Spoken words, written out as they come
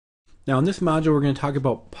Now in this module, we're going to talk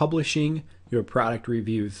about publishing your product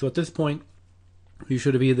reviews. So at this point, you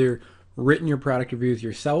should have either written your product reviews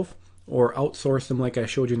yourself or outsourced them like I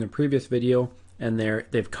showed you in the previous video, and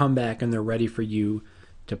they've come back and they're ready for you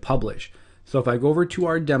to publish. So if I go over to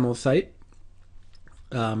our demo site,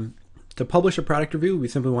 to publish a product review, we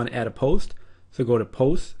simply want to add a post. So go to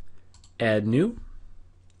Posts, Add New,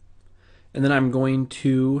 and then I'm going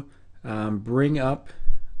to bring up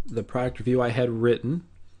the product review I had written.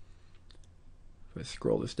 If I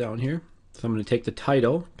scroll this down here, so I'm going to take the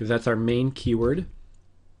title, because that's our main keyword,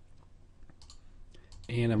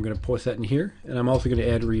 and I'm going to post that in here. And I'm also going to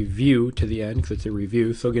add review to the end because it's a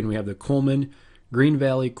review. So again, we have the Coleman Green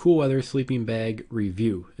Valley Cool Weather Sleeping Bag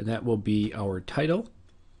Review, and that will be our title.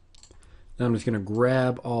 Now I'm just going to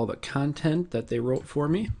grab all the content that they wrote for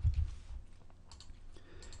me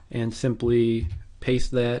and simply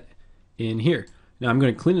paste that in here. Now I'm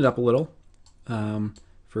going to clean it up a little.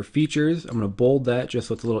 For features, I'm going to bold that just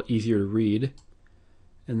so it's a little easier to read.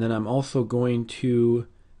 And then I'm also going to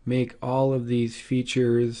make all of these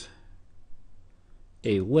features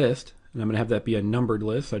a list, and I'm going to have that be a numbered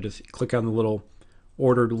list. So I just click on the little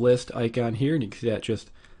ordered list icon here, and you can see that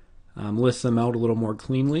just lists them out a little more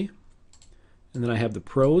cleanly. And then I have the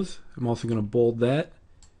pros. I'm also going to bold that,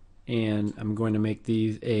 and I'm going to make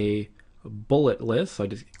these a bullet list. So I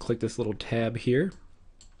just click this little tab here.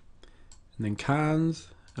 And then cons,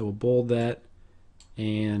 I will bold that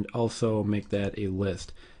and also make that a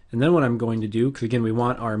list. And then what I'm going to do, because again we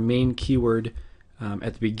want our main keyword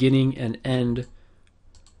at the beginning and end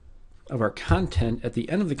of our content. At the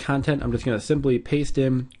end of the content, I'm just going to simply paste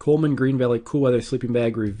in Coleman Green Valley Cool Weather Sleeping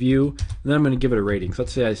Bag Review, and then I'm going to give it a rating. So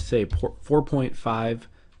let's say I say 4.5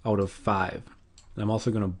 out of 5. And I'm also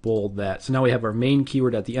going to bold that. So now we have our main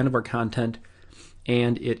keyword at the end of our content,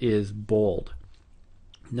 and it is bold.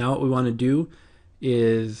 Now what we want to do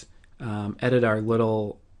is edit our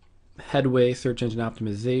little headway search engine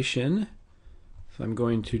optimization. So I'm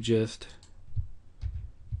going to just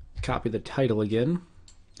copy the title again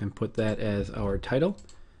and put that as our title.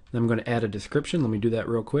 Then I'm going to add a description. Let me do that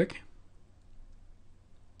real quick.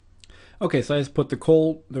 Okay, so I just put the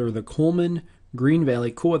Coleman Green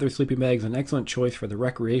Valley Cool Weather Sleeping Bag is an excellent choice for the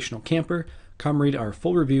recreational camper. Come read our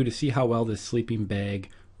full review to see how well this sleeping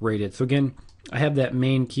bag rated. So again, I have that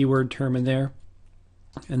main keyword term in there,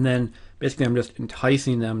 and then basically I'm just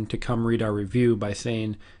enticing them to come read our review by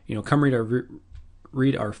saying, you know, come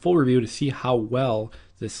read our full review to see how well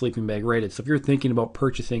this sleeping bag rated. So if you're thinking about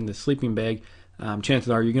purchasing the sleeping bag, chances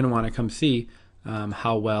are you're going to want to come see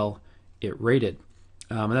how well it rated.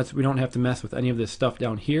 And that's, we don't have to mess with any of this stuff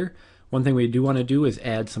down here. One thing we do want to do is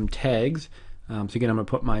add some tags. So again, I'm going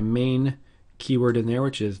to put my main keyword in there,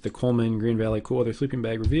 which is the Coleman Green Valley Cool Weather Sleeping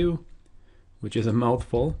Bag Review, which is a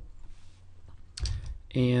mouthful.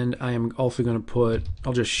 And I am also going to put,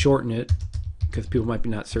 I'll just shorten it because people might be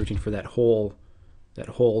not searching for that whole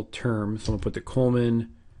term. So I'm going to put the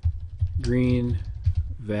Coleman Green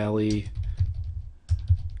Valley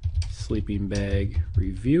Sleeping Bag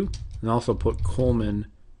Review, and also put Coleman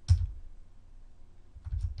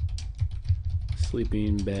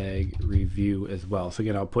Sleeping Bag Review as well. So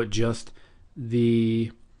again, I'll put just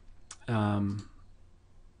the well,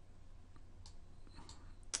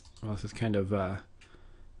 this is kind of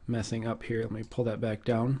messing up here. Let me pull that back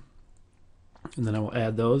down, and then I will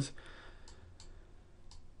add those.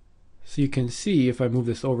 So you can see, if I move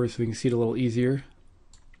this over so we can see it a little easier,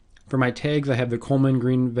 for my tags I have the Coleman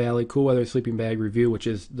Green Valley Cool Weather Sleeping Bag Review, which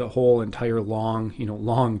is the whole entire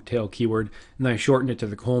long tail keyword, and then I shortened it to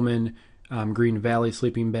the Coleman Green Valley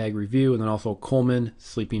Sleeping Bag Review, and then also Coleman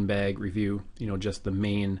Sleeping Bag Review, just the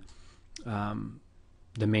main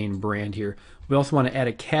brand here. We also want to add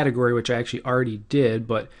a category, which I actually already did,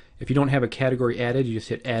 but if you don't have a category added, you just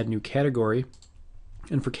hit add new category.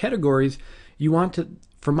 And for categories, you want to,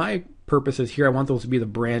 for my purposes here, I want those to be the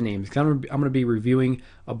brand names, because I'm going to be reviewing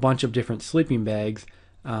a bunch of different sleeping bags,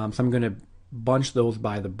 so I'm going to bunch those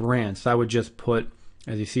by the brand. So I would just put,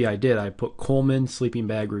 as you see I put Coleman Sleeping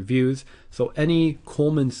Bag Reviews. So any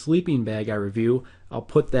Coleman sleeping bag I review, I'll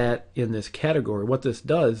put that in this category. What this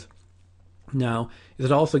does now is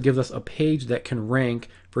it also gives us a page that can rank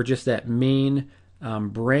for just that main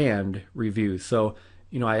brand review. So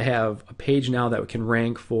I have a page now that can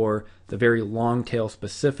rank for the very long tail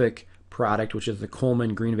specific product, which is the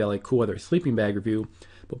Coleman Green Valley Cool Weather Sleeping Bag Review.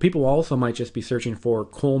 But people also might just be searching for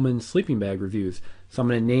Coleman Sleeping Bag Reviews. So I'm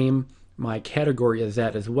going to name my category as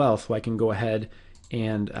that as well, so I can go ahead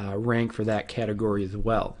and rank for that category as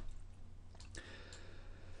well.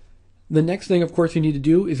 The next thing, of course, we need to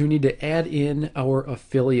do is we need to add in our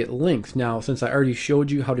affiliate links. Now, since I already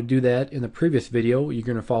showed you how to do that in the previous video, you're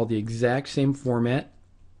going to follow the exact same format.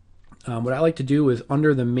 What I like to do is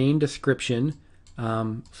under the main description,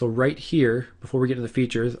 so right here, before we get to the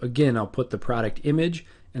features, again, I'll put the product image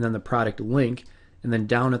and then the product link. And then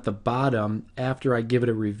down at the bottom, after I give it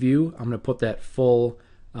a review, I'm going to put that full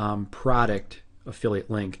product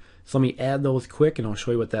affiliate link. So let me add those quick and I'll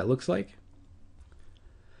show you what that looks like.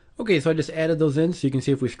 Okay, so I just added those in, so you can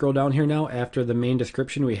see if we scroll down here now, after the main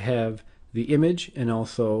description we have the image and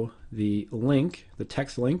also the link, the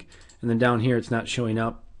text link, and then down here it's not showing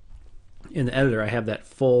up in the editor. I have that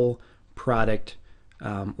full product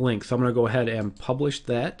link. So I'm going to go ahead and publish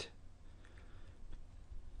that,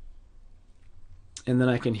 and then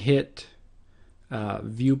I can hit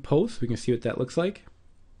view post. We can see what that looks like.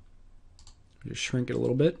 Just shrink it a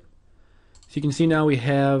little bit. So you can see now we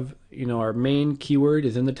have, our main keyword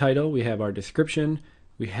is in the title. We have our description.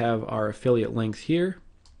 We have our affiliate links here.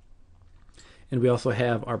 And we also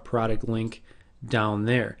have our product link down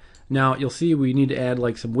there. Now you'll see we need to add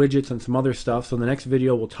like some widgets and some other stuff. So in the next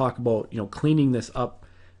video we'll talk about, cleaning this up,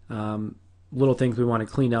 little things we want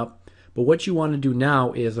to clean up. But what you want to do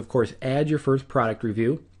now is, of course, add your first product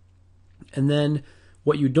review. And then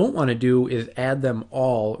what you don't want to do is add them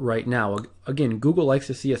all right now. Again, Google likes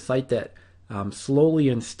to see a site that slowly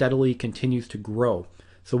and steadily continues to grow.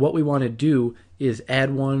 So what we want to do is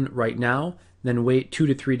add one right now, then wait 2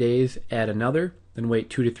 to 3 days, add another, then wait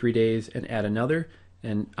 2 to 3 days and add another,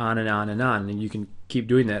 and on and on and on. And you can keep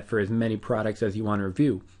doing that for as many products as you want to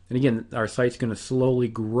review. And again, our site's going to slowly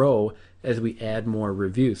grow as we add more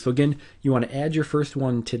reviews. So again, you want to add your first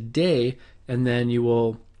one today, and then you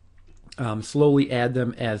will slowly add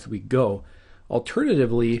them as we go.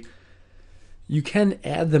 Alternatively, you can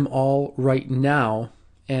add them all right now,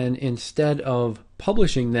 and instead of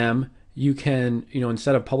publishing them, you can,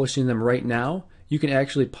 instead of publishing them right now, you can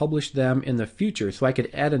actually publish them in the future. So I could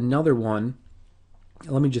add another one.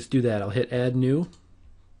 Let me just do that. I'll hit add new.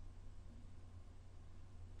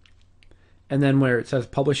 And then where it says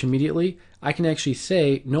publish immediately, I can actually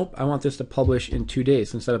say, nope, I want this to publish in 2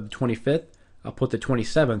 days. Instead of the 25th, I'll put the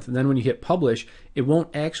 27th, and then when you hit publish, it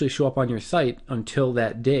won't actually show up on your site until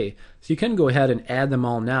that day. So you can go ahead and add them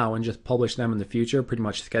all now and just publish them in the future, pretty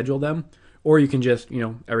much schedule them. Or you can just,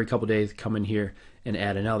 every couple days come in here and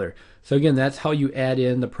add another. So again, that's how you add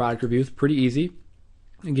in the product reviews. Pretty easy.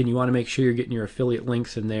 Again, you want to make sure you're getting your affiliate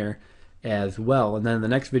links in there as well. And then in the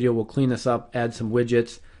next video, we'll clean this up, add some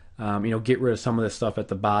widgets, get rid of some of the stuff at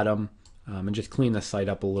the bottom, and just clean the site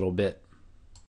up a little bit.